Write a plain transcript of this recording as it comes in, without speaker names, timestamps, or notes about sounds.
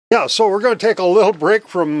Yeah, so we're going to take a little break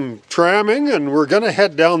from tramming, and we're going to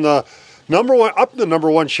head down the up the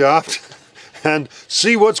number 1 shaft and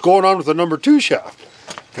see what's going on with the number 2 shaft.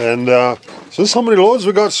 And so this is how many loads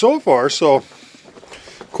we got so far, so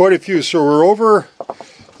quite a few. So we're over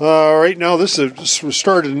right now. We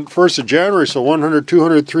started 1st of January, so 100,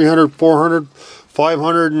 200, 300, 400,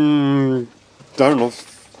 500 and I don't know,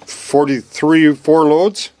 43, 4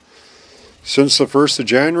 loads since the 1st of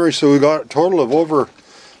January. So we got a total of over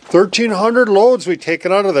 1,300 loads we've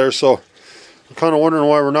taken out of there. So I'm kind of wondering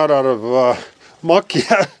why we're not out of muck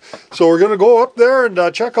yet. So we're going to go up there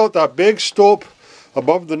and check out that big stope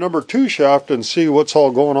above the number 2 shaft and see what's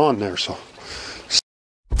all going on there. So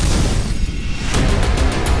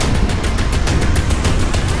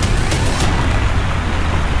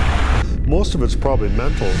most of it's probably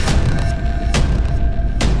mental.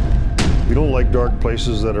 You don't like dark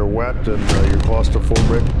places that are wet and you're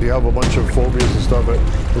claustrophobic. You have a bunch of phobias and stuff, but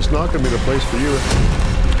it's not going to be the place for you.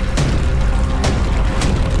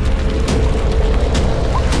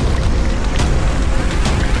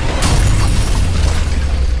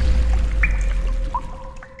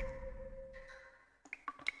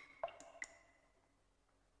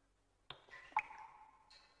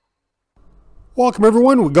 Welcome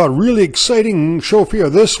everyone, we got a really exciting show for you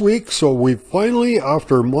this week. So we finally,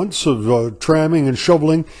 after months of tramming and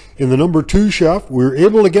shoveling in the number 2 shaft, we were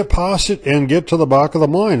able to get past it and get to the back of the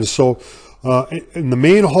mine. So in the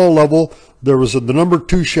main haul level, there was the number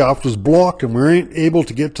 2 shaft was blocked and we weren't able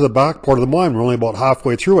to get to the back part of the mine. We're only about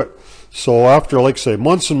halfway through it. So after, like I say,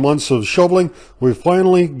 months and months of shoveling, we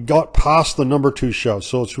finally got past the number 2 shaft.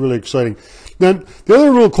 So it's really exciting. Then the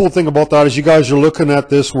other real cool thing about that is you guys are looking at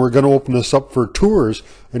this and we're going to open this up for tours.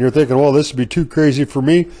 And you're thinking, well, this would be too crazy for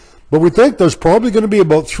me. But we think there's probably going to be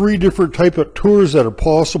about 3 different type of tours that are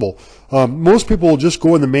possible. Most people will just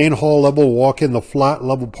go in the main haul level, walk in the flat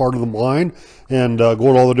level part of the mine, and go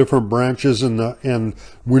to all the different branches. And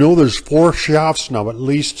we know there's 4 shafts now, at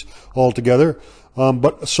least altogether.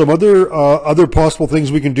 But some other possible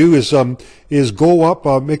things we can do is go up,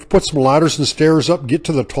 put some ladders and stairs up, get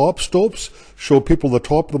to the top stopes, show people the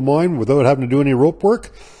top of the mine without having to do any rope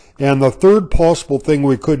work. And the third possible thing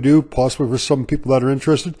we could do, possibly for some people that are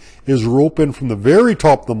interested, is rope in from the very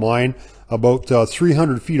top of the mine, about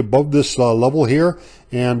 300 feet above this level here,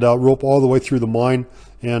 and rope all the way through the mine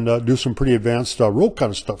and do some pretty advanced rope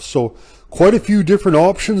kind of stuff. So quite a few different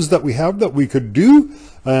options that we have that we could do.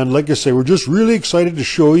 And like I say, we're just really excited to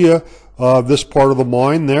show you this part of the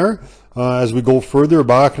mine there as we go further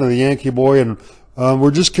back into the Yankee Boy. And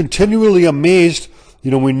we're just continually amazed. You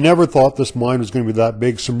know, we never thought this mine was going to be that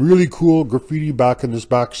big. Some really cool graffiti back in this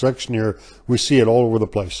back section here. We see it all over the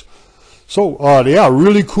place. So, yeah,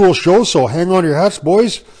 really cool show. So hang on your hats,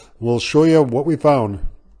 boys. We'll show you what we found.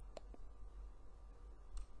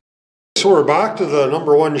 So we're back to the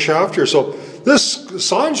number 1 shaft here. So this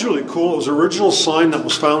sign's really cool. It was an original sign that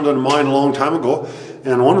was found in a mine a long time ago.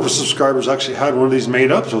 And one of the subscribers actually had one of these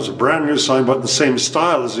made up. So it's a brand new sign, but in the same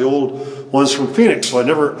style as the old ones from Phoenix. So I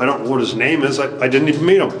don't know what his name is. I didn't even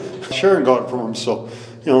meet him. Sharon got it from him. So,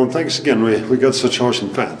 you know, thanks again. We got such awesome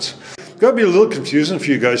fans. Got to be a little confusing for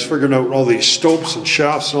you guys figuring out all these stopes and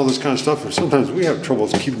shafts and all this kind of stuff. And sometimes we have trouble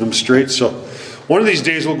keeping them straight. So one of these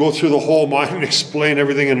days we'll go through the whole mine and explain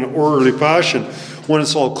everything in an orderly fashion when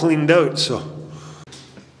it's all cleaned out. So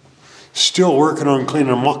still working on cleaning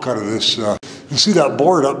the muck out of this. You see that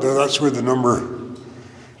board up there? That's where the number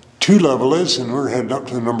 2 level is, and we're heading up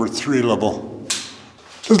to the number 3 level.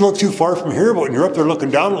 Doesn't look too far from here, but when you're up there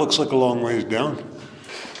looking down, it looks like a long ways down.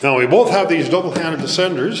 Now we both have these double-handed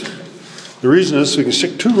descenders. The reason is so we can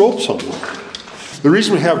stick 2 ropes on them. The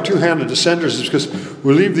reason we have 2-handed descenders is because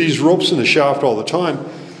we leave these ropes in the shaft all the time,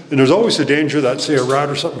 and there's always a danger that, say, a rat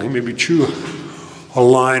or something can maybe chew a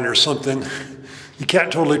line or something. You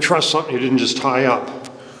can't totally trust something you didn't just tie up.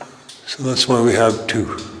 So that's why we have 2.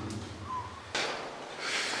 And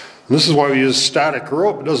this is why we use static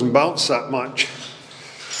rope. It doesn't bounce that much.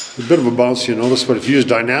 A bit of a bounce, you notice, but if you use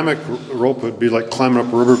dynamic rope, it would be like climbing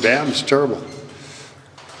up a rubber band. It's terrible.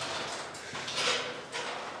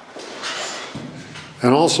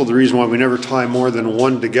 And also the reason why we never tie more than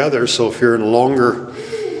 1 together, so if you're in longer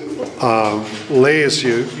lays,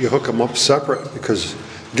 you hook them up separate, because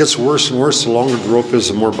it gets worse and worse the longer the rope is,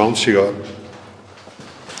 the more bounce you got.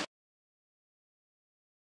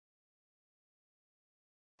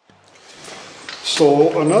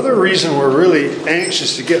 So another reason we're really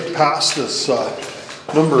anxious to get past this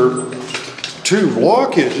number 2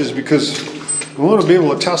 blockage is because we want to be able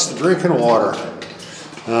to test the drinking water.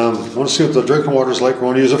 We want to see what the drinking water is like. We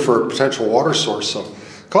want to use it for a potential water source. So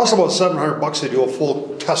it costs about $700 to do a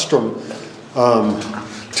full test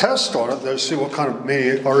test on it. Let's see what kind of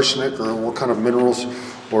maybe arsenic or what kind of minerals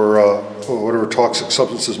or whatever toxic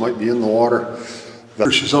substances might be in the water.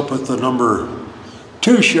 She's up at the number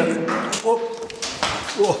 2 shaft. Whoa.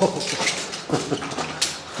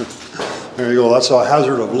 There you go. That's a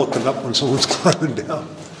hazard of looking up when someone's climbing down.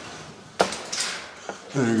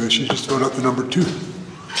 There you go. She's just going up to number 2.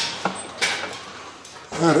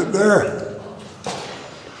 Got it there.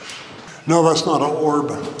 No, that's not an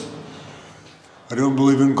orb. I don't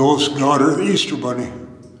believe in ghosts, God, or the Easter Bunny.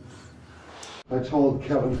 I told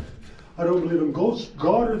Kevin, I don't believe in ghosts,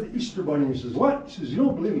 God, or the Easter Bunny. He says, what? He says, you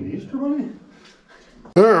don't believe in the Easter Bunny?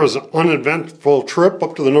 There was an uneventful trip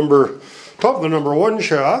up to the top of the number 1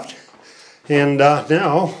 shaft. And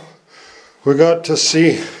now we got to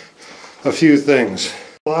see a few things.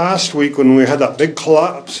 Last week when we had that big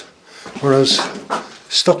collapse, where I was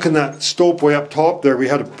stuck in that stope way up top there, we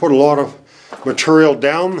had to put a lot of material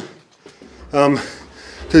down to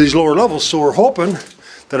these lower levels. So we're hoping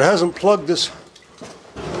that it hasn't plugged this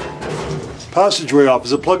passageway off.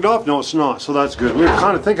 Is it plugged off? No, it's not. So that's good. We were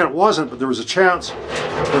kind of thinking it wasn't, but there was a chance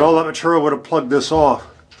that all that material would have plugged this off.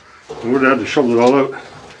 And we'd have had to shovel it all out.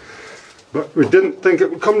 But we didn't think it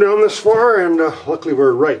would come down this far, and luckily we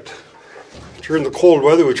were right. During the cold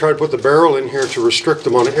weather, we tried to put the barrel in here to restrict the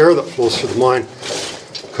amount of air that flows through the mine,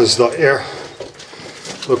 because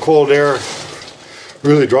the cold air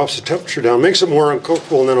really drops the temperature down, makes it more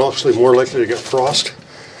uncomfortable, and then actually more likely to get frost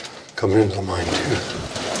coming into the mine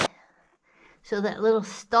too. So that little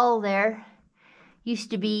stall there used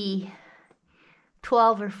to be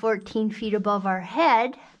 12 or 14 feet above our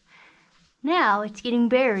head. Now it's getting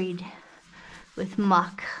buried with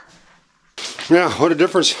muck. Yeah, what a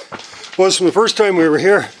difference it was from the first time we were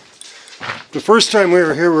here. The first time we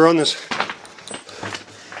were here, we were on this,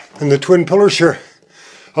 in the twin pillars here.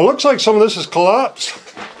 It looks like some of this has collapsed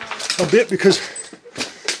a bit because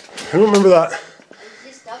I don't remember that.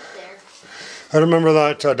 It's just up there. I remember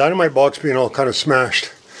that dynamite box being all kind of smashed.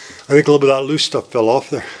 I think a little bit of that loose stuff fell off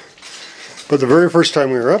there. But the very first time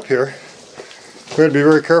we were up here, we had to be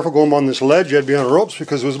very careful going on this ledge. You had to be on ropes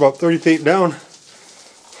because it was about 30 feet down.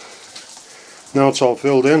 Now it's all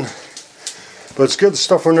filled in. But it's good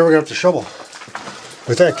stuff we're never going to have to shovel.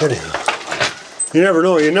 With that, Kenny. You never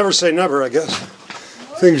know. You never say never, I guess.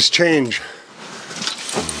 Things change.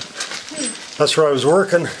 That's where I was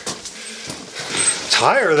working. It's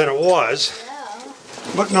higher than it was.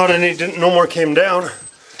 But not any, no more came down.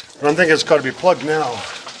 And I'm thinking it's got to be plugged now,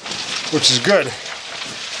 which is good.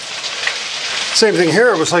 Same thing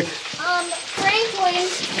here. It was like, Franklin.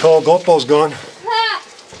 oh, Gulpo's gone.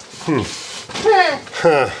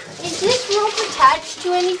 Is this rope attached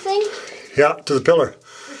to anything? Yeah, to the pillar.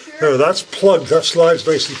 For sure. There, that's plugged. That slide's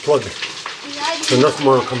nicely plugged. So nothing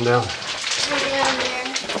more will come down. Down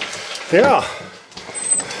there. Yeah.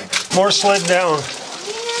 More slid down.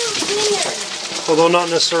 Although not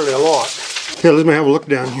necessarily a lot. Here, let me have a look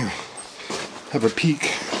down here. Have a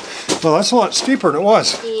peek. Well, that's a lot steeper than it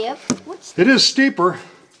was. Yep. It is steeper.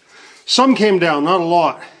 Some came down, not a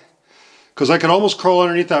lot. Because I could almost crawl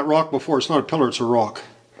underneath that rock before. It's not a pillar, it's a rock.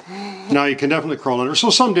 Now you can definitely crawl under. So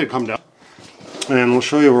some did come down. And we'll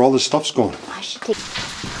show you where all this stuff's going. I should take...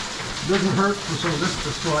 It doesn't hurt for some of this to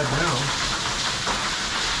slide down.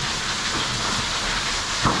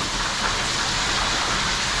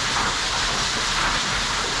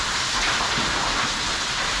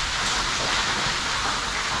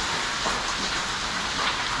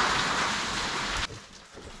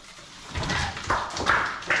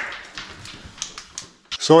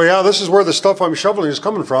 So yeah, this is where the stuff I'm shoveling is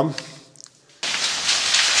coming from.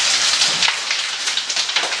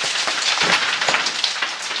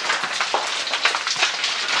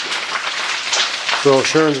 So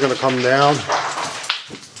Sharon's going to come down.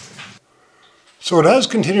 So it has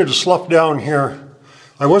continued to slough down here.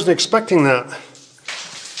 I wasn't expecting that.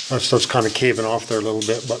 That stuff's kind of caving off there a little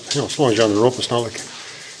bit, but you know, as long as you're on the rope, it's not like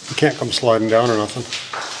you can't come sliding down or nothing.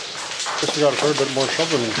 Guess we got a fair bit more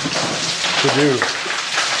shoveling to do.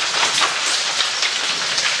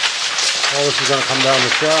 All this is going to come down the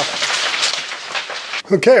shaft.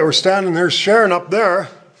 Okay, we're standing, there's Sharon up there.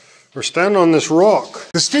 We're standing on this rock.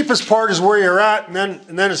 The steepest part is where you're at, and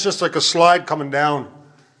then it's just like a slide coming down.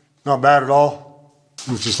 Not bad at all.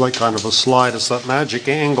 It's just like kind of a slide. It's that magic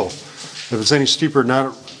angle. If it's any steeper than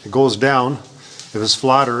that, it goes down. If it's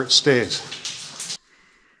flatter, it stays.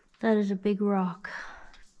 That is a big rock.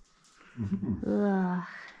 Ugh.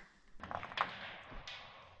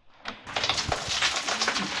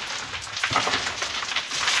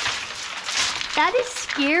 That is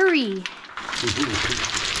scary.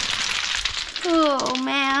 Oh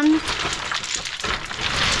man.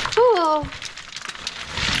 Oh.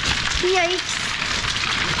 Yikes.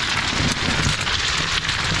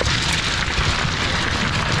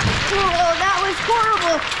 Oh, that was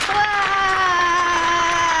horrible. Ah!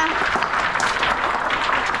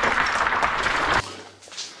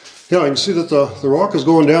 Yeah, I can see that the rock is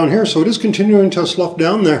going down here, so it is continuing to slough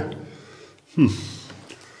down there.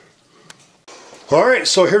 All right,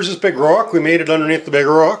 so here's this big rock. We made it underneath the big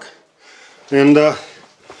rock. And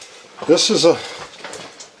this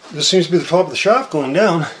seems to be the top of the shaft going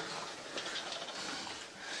down.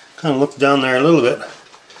 Kind of look down there a little bit.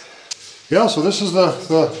 Yeah, so this is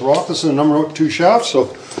the rock that's in the number 2 shaft.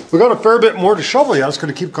 So we got a fair bit more to shovel yet. It's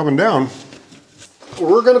going to keep coming down.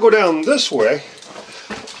 We're going to go down this way.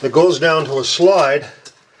 It goes down to a slide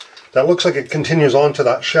that looks like it continues onto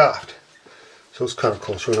that shaft. So it's kind of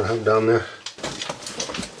close. We're going to have it down there.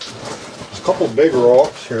 There's a couple of big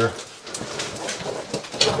rocks here.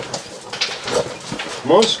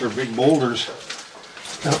 Monster big boulders.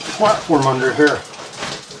 Got a platform under here.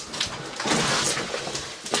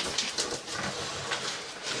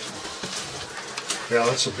 Yeah,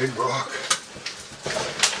 that's a big rock.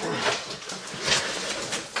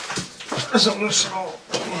 Isn't loose at all.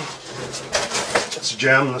 Let's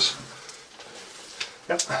jam this.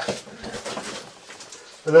 Yep.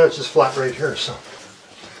 And then it's just flat right here. So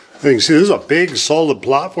you can see this is a big solid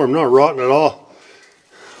platform, not rotten at all.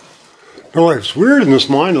 No, it's weird in this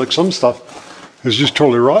mine, like some stuff is just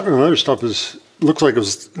totally rotten and other stuff looks like it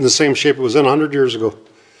was in the same shape it was in 100 years ago.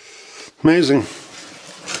 Amazing.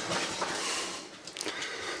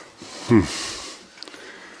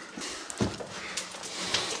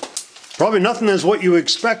 Probably nothing is what you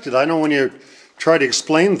expected. I know when you try to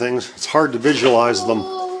explain things, it's hard to visualize them.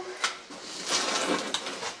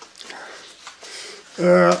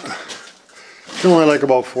 It's only like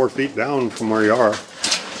about 4 feet down from where you are.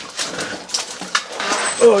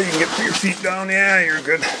 Oh, you can get your feet down. Yeah, you're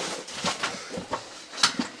good.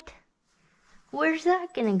 Where's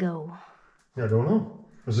that gonna go? Yeah, I don't know.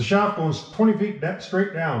 Because the shaft goes 20 feet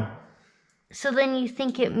straight down. So then you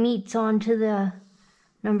think it meets onto the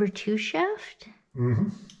number 2 shaft? Mm-hmm.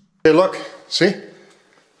 Hey, look. See?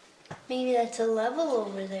 Maybe that's a level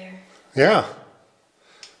over there. Yeah.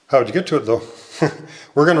 How'd you get to it, though?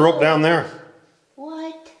 We're going to rope down there.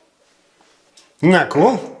 What? Isn't that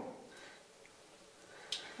cool?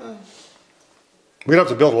 Huh. We'd have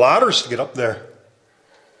to build ladders to get up there.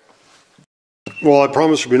 Well, I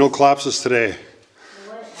promise there'll be no collapses today.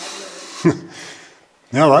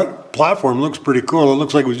 Yeah, that platform looks pretty cool. It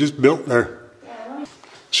looks like it was just built there. Yeah.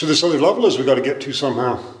 So this other level is we got to get to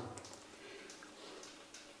somehow.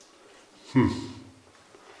 To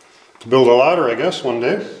build a ladder, I guess, one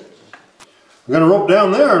day. We're going to rope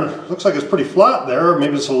down there, and it looks like it's pretty flat there.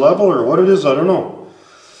 Maybe it's a level or what it is, I don't know.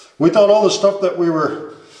 We thought all the stuff that we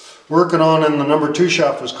were working on in the number 2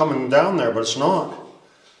 shaft was coming down there, but it's not.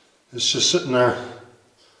 It's just sitting there.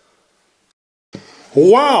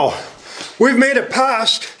 Wow! We've made it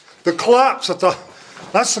past the collapse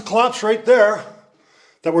that's the collapse right there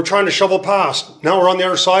that we're trying to shovel past. Now we're on the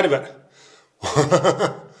other side of it.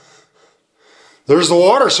 There's the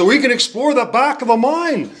water, so we can explore the back of a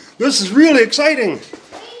mine. This is really exciting.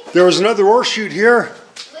 There was another ore chute here.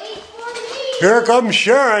 Wait for me. Here comes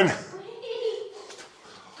Sharon.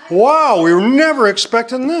 Wow, we were never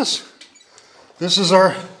expecting this. This is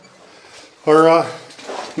our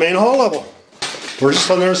main hall level. We're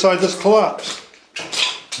just on the other side of this collapse.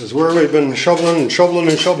 This is where we've been shoveling and shoveling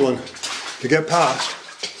and shoveling to get past.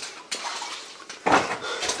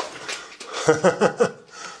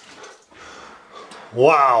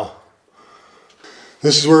 Wow.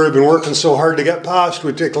 This is where we've been working so hard to get past.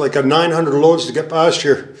 We take like a 900 loads to get past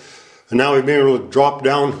here. And now we've been able to drop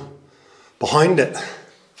down behind it.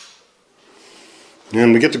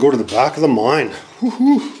 And we get to go to the back of the mine.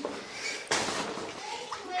 Woohoo.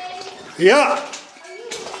 Yeah.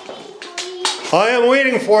 I am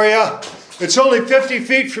waiting for you. It's only 50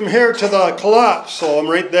 feet from here to the collapse, so I'm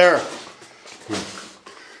right there.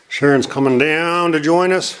 Sharon's coming down to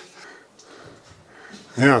join us.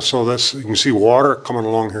 Yeah, so that's, you can see water coming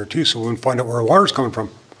along here too, so we can find out where the water's coming from.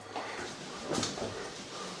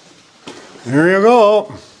 There you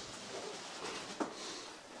go.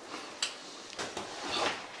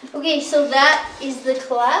 Okay, so that is the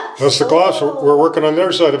collapse? That's the collapse. We're working on the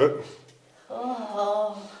other side of it.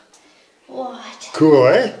 Oh, what? Cool,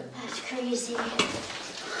 eh? That's crazy.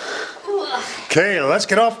 Okay, let's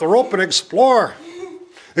get off the rope and explore.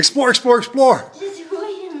 Explore, explore, explore. Just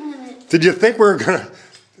wait a minute. Did you think we were gonna...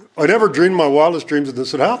 I never dreamed in my wildest dreams that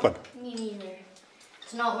this would happen. Me neither.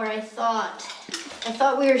 It's not where I thought. I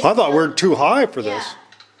thought we were... I thought we were too high for this.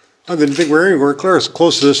 I didn't think we were anywhere close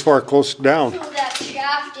to this far, close down. So that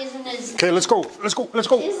shaft isn't as... Okay, let's go. Let's go. Let's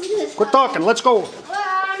go. Quit talking. Let's go.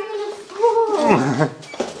 I'm gonna fall.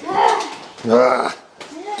 Ah.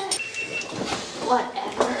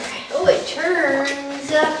 Whatever. Oh, it turns.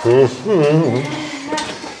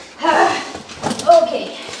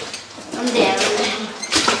 Okay. I'm down.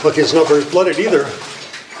 Look, it's not very flooded either.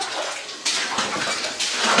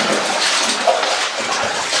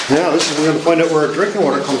 Yeah, this is, we're going to find out where our drinking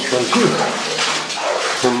water comes from too.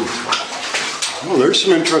 Oh, there's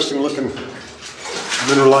some interesting looking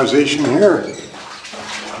mineralization here.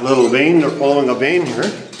 A little vein, they're following a vein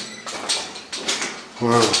here.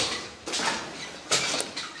 Wow.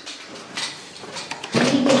 You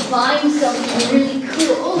can find something really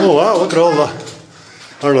cool. Oh wow, look at all the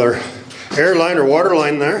other air line or water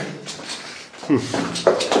line there.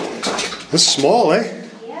 This is small, eh?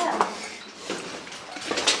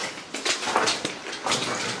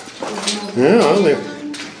 Yeah,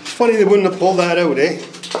 it's funny they wouldn't have pulled that out, eh?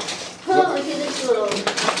 Oh, look at this little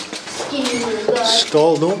skinny little guy.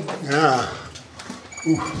 Stall, don't? Yeah.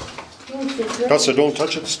 That's a don't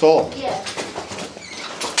touch it stall. Yeah.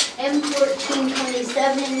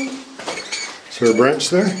 M1427. Is there a branch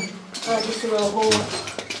there? Oh, just a little hole.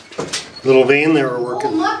 Little vein there we're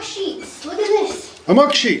working. Oh, muck sheets. Look at this. A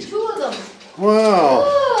muck sheet. 2 of them. Wow.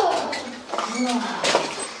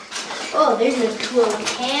 Oh, there's a cool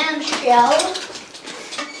can shell.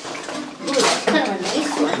 Ooh, that's kind of a nice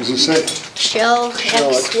one. What does it say? Shell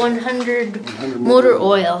X100 motor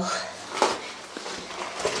oil.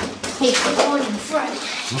 Hey, put one in front.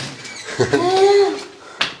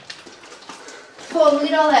 Oh,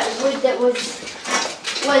 look at all that wood that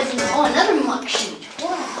wasn't. Oh, another muck sheet.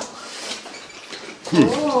 Wow.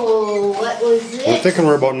 Oh, what was this? I'm thinking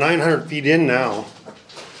we're about 900 feet in now.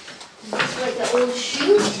 Looks like an old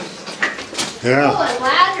chute. Yeah. Oh, a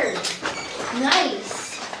ladder. Nice.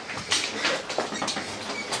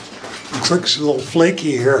 Looks like it's a little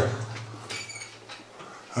flaky here.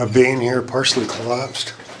 A vein here partially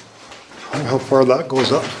collapsed. I don't know how far that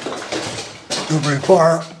goes up. Not very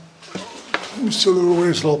far. Just a little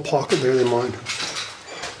ways, a little pocket there they mine.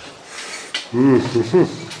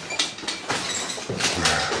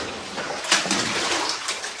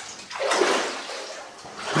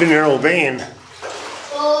 Pretty narrow vein.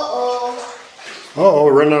 Uh-oh. Uh-oh,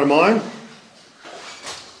 we're running out of mine?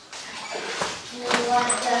 What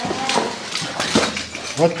the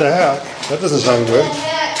heck? What the heck? That doesn't sound What good. the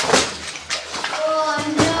heck?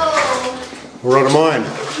 Oh, We're out of mine.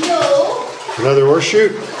 no. No. Another horseshoe?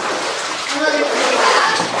 Another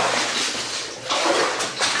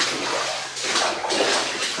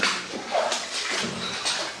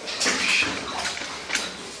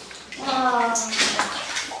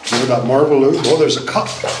We got marble loot. Oh, there's a cup.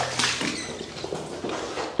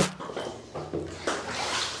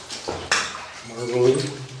 Marble loot.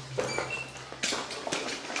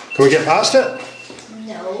 Can we get past it?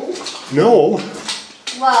 No. No.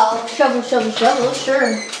 Well, shovel, sure.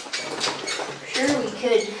 Sure we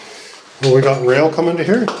could. Well, we got rail coming to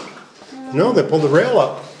here? No, they pulled the rail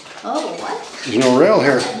up. Oh, what? There's no rail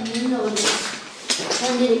here. No.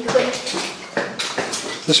 When did it quit?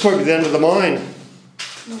 This might be the end of the mine.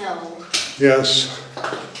 No. Yes.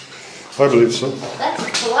 I believe so. That's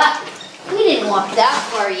a collapse. We didn't walk that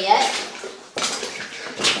far yet.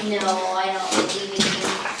 No, I don't believe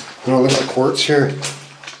you. Oh, look at quartz here.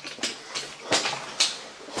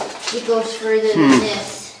 It goes further than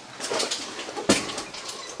this.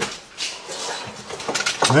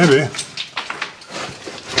 Maybe.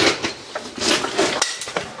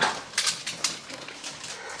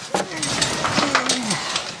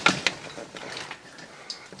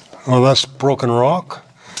 Oh, that's broken rock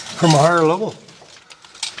from a higher level.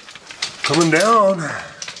 Coming down.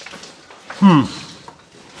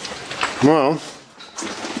 Well,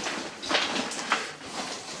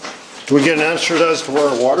 do we get an answer as to where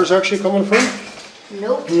our water's actually coming from?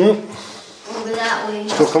 Nope. Nope. Over that way.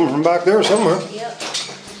 Still coming from back there somewhere. Yep.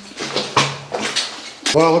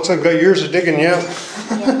 Well, it looks like I've got years of digging yet.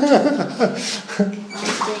 I'm saying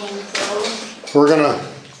so. We're gonna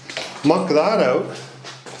muck that out.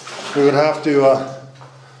 We would have to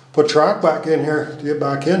put track back in here to get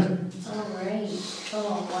back in. Alright.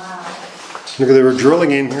 Oh, wow. Look, they were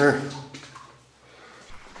drilling in here.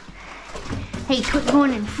 Hey, quit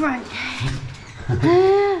going in front.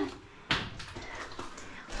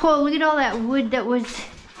 Oh, look at all that wood that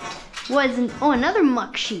wasn't. Oh, another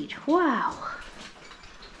muck sheet. Wow.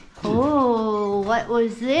 Oh, what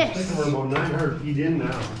was I think this? we're about 900 feet in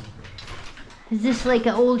now. Is this like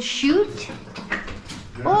an old chute?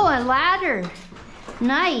 Oh, a ladder.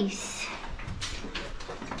 Nice.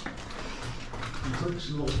 looks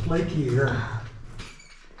a little flaky here.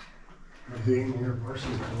 The thing here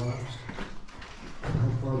partially collapsed. How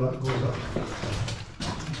far that goes up?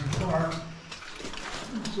 Not far.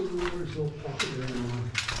 So there's a little pocket there anyway.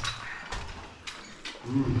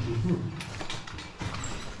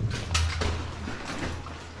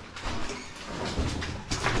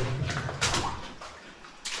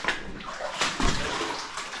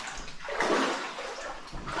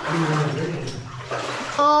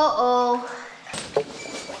 Uh-oh.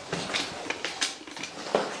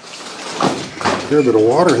 Fair bit of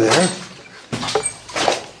water there.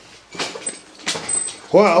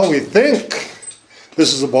 Well, we think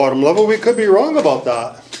this is the bottom level. We could be wrong about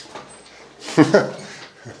that.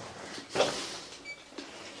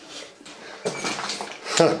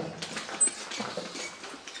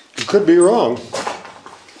 We could be wrong.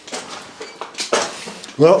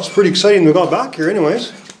 Well, it's pretty exciting we got back here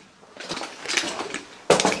anyways.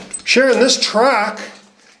 Sharon, this track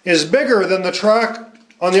is bigger than the track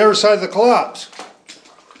on the other side of the collapse.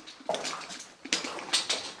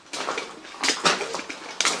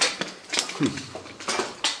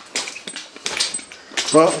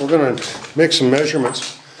 Well, we're going to make some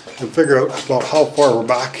measurements and figure out about how far we're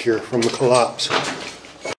back here from the collapse.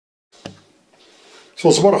 So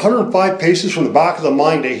it's about 105 paces from the back of the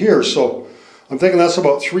mine to here, so I'm thinking that's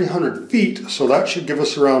about 300 feet, so that should give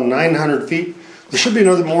us around 900 feet. There should be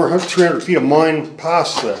another more 300 feet of mine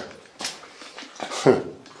past there.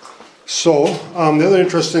 So, the other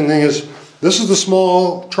interesting thing is, this is the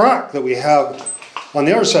small track that we have on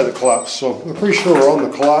the other side of the collapse, so I'm pretty sure we're on the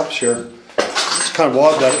collapse here. It's kind of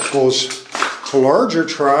odd that it goes a larger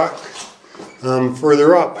track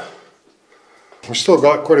further up. We've still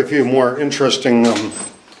got quite a few more interesting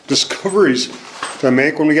discoveries to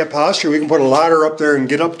make. When we get past here, we can put a ladder up there and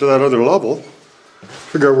get up to that other level.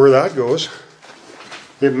 Figure out where that goes.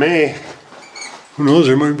 It may. Who knows,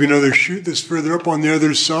 there might be another chute that's further up on the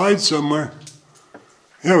other side somewhere.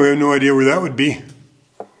 Yeah, we have no idea where that would be.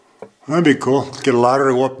 That'd be cool. Get a ladder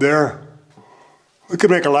to go up there. We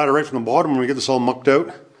could make a ladder right from the bottom when we get this all mucked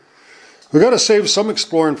out. We got to save some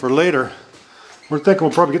exploring for later. We're thinking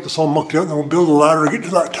we'll probably get this all mucked out and then we'll build a ladder to get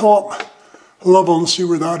to that top level and see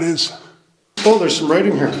where that is. Oh, there's some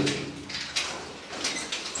writing here.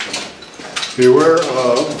 Beware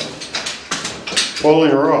of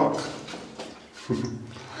falling rock.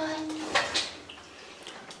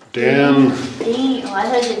 Dan. Oh, I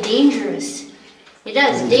thought it said dangerous. It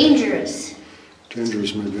does, dangerous.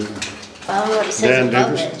 Dangerous, maybe. I don't know what it says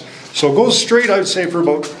above it. So it goes straight, I would say, for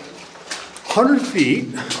about 100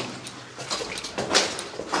 feet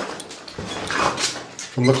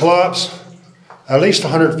from the collapse, at least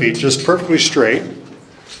 100 feet, just perfectly straight,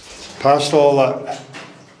 past all that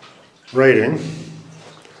writing.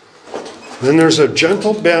 Then there's a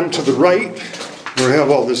gentle bend to the right, where we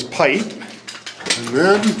have all this pipe, and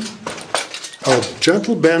then a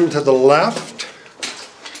gentle bend to the left,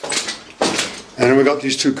 and then we got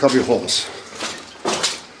these two cubby holes.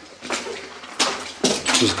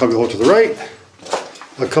 There's a cubby hole to the right,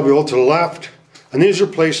 a cubby hole to the left, and these are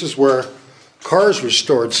places where cars were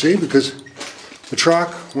stored, see, because the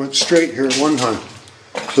track went straight here at one time,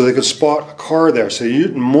 so they could spot a car there. So you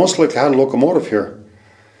most likely had a locomotive here,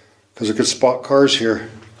 because they could spot cars here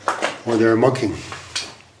where they're mucking.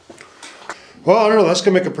 Well, I don't know, that's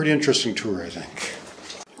going to make a pretty interesting tour, I think.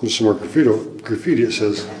 There's some more graffiti, it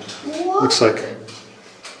says. What? Looks like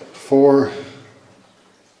for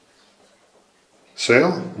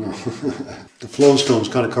sale? No. The flowstones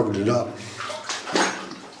kind of covered it up.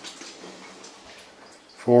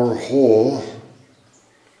 For hole,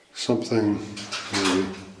 something, maybe.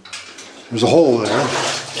 There's a hole there.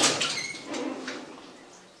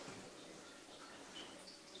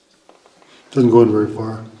 Doesn't go in very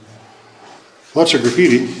far. Lots of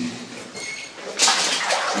graffiti.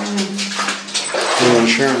 And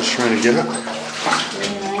Sharon's trying to get it. I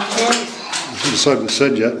haven't decided what it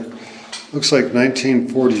said yet. Looks like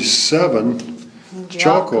 1947.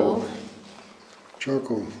 Jocko.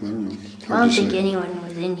 Jocko, I don't know. I don't think anyone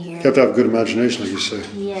was in here. You have to have a good imagination, like you say.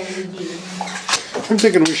 Yeah, you do. I'm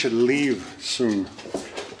thinking we should leave soon.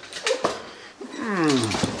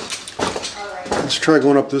 Let's try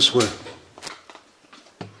going up this way.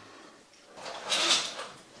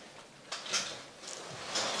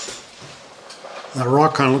 That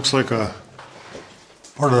rock kind of looks like a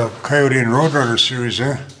part of the Coyote and Roadrunner series,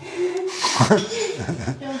 eh? Don't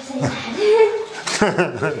say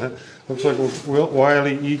that. Looks like Wile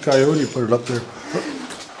E. Coyote put it up there.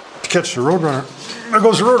 To catch the Roadrunner. There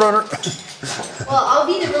goes the Roadrunner. Well, I'll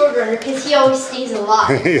be the Roadrunner because he always stays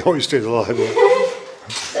alive. He always stays alive.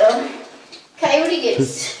 So, Coyote gets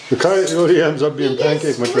biggest. The coyote ends up being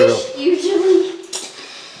pancake material. Usually.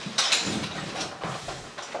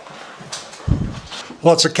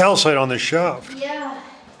 Lots of calcite on this shaft. Yeah.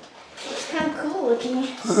 It's kind of cool looking.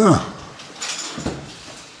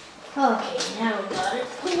 Okay, now we got it.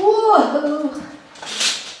 Whoa!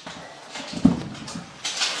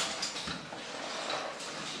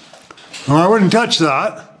 Well, I wouldn't touch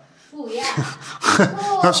that. Oh, yeah.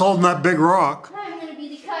 That's holding that big rock. I'm going to be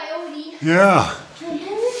the coyote. Yeah.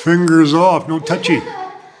 Fingers off, no touchy.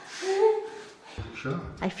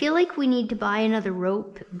 I feel like we need to buy another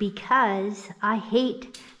rope because I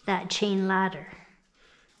hate that chain ladder.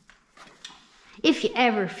 If you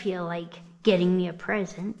ever feel like getting me a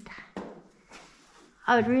present,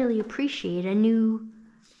 I would really appreciate a new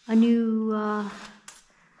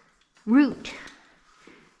route,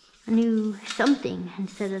 a new something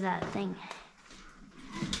instead of that thing.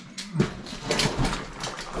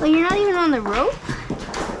 Well, you're not even on the rope?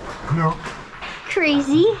 No.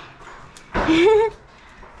 Crazy.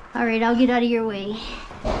 All right, I'll get out of your way.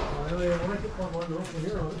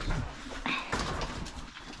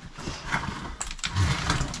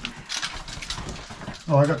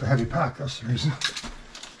 Oh, I got the heavy pack, that's the reason.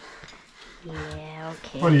 Yeah,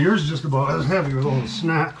 okay. Well, yours is just about as heavy with all the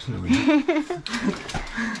snacks and everything.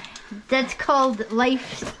 That's called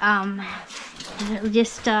life,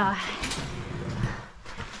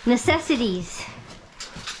 necessities.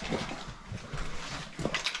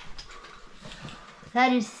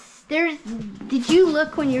 That is, did you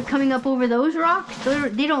look when you're coming up over those rocks?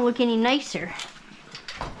 They don't look any nicer.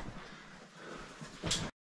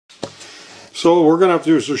 So what we're going to have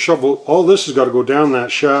to do is to shovel, all this has got to go down that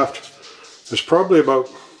shaft. It's probably about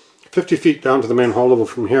 50 feet down to the main hall level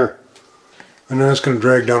from here. And then it's going to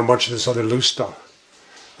drag down a bunch of this other loose stuff.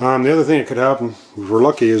 The other thing that could happen, if we're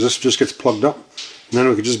lucky, is this just gets plugged up. And then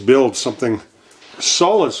we could just build something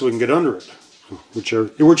solid so we can get under it.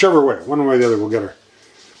 Whichever way, one way or the other, we'll get her.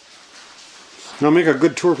 Now make a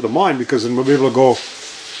good tour for the mine, because then we'll be able to go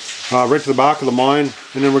right to the back of the mine,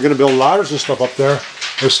 and then we're going to build ladders and stuff up there,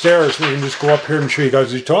 or stairs. We can just go up here and show you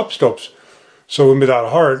guys these top steps. So it wouldn't be that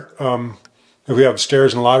hard if we have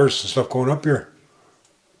stairs and ladders and stuff going up here.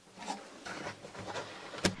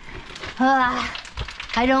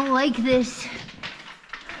 I don't like this.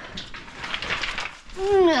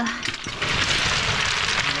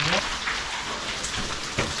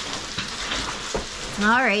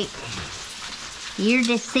 All right. You're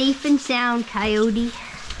just safe and sound, Coyote.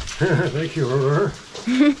 Thank you, Aurora.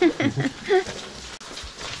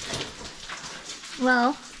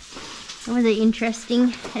 Well, that was an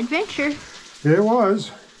interesting adventure. Yeah, it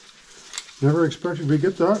was. Never expected we'd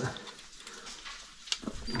get that.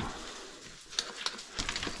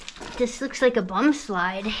 This looks like a bum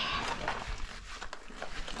slide.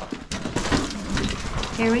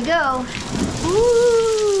 Here we go.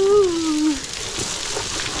 Ooh.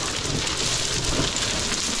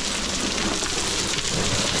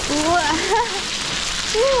 Whoa.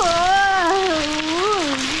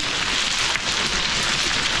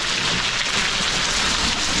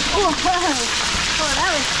 Oh,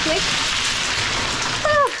 that was quick.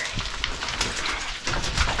 Whew.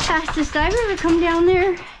 Fastest I've ever come down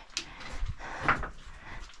there.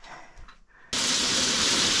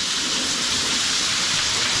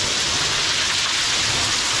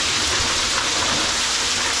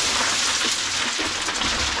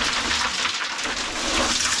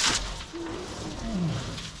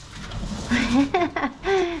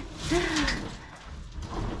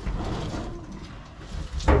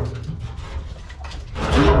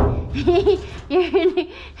 You're gonna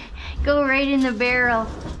go right in the barrel.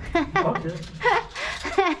 Okay.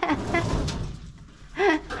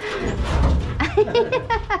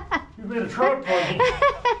 You made a trout party.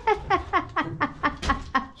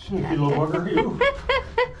 Sneaky little bugger, you.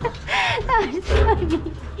 That was funny.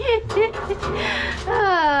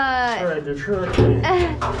 Alright, the trout.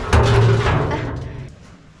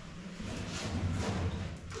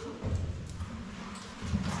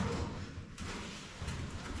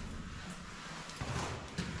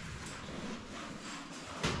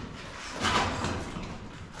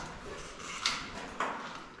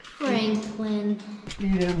 Franklin.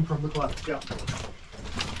 Eat in from the cleft, yeah.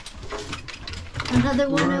 Another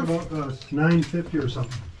one We're of about $9.50 or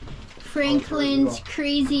something. Franklin's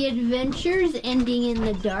crazy adventures ending in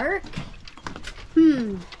the dark.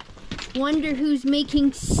 Wonder who's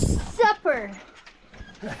making supper.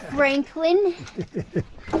 Franklin.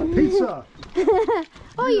 Pizza.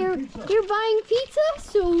 Oh, you're buying pizza?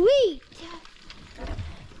 Sweet.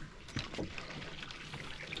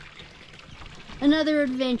 Another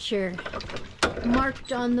adventure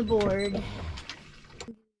marked on the board.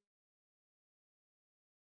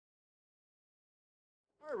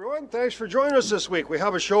 Hi everyone, thanks for joining us this week. We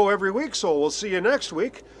have a show every week, so we'll see you next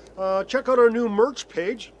week. Check out our new merch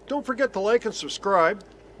page. Don't forget to like and subscribe.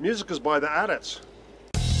 Music is by the Adits.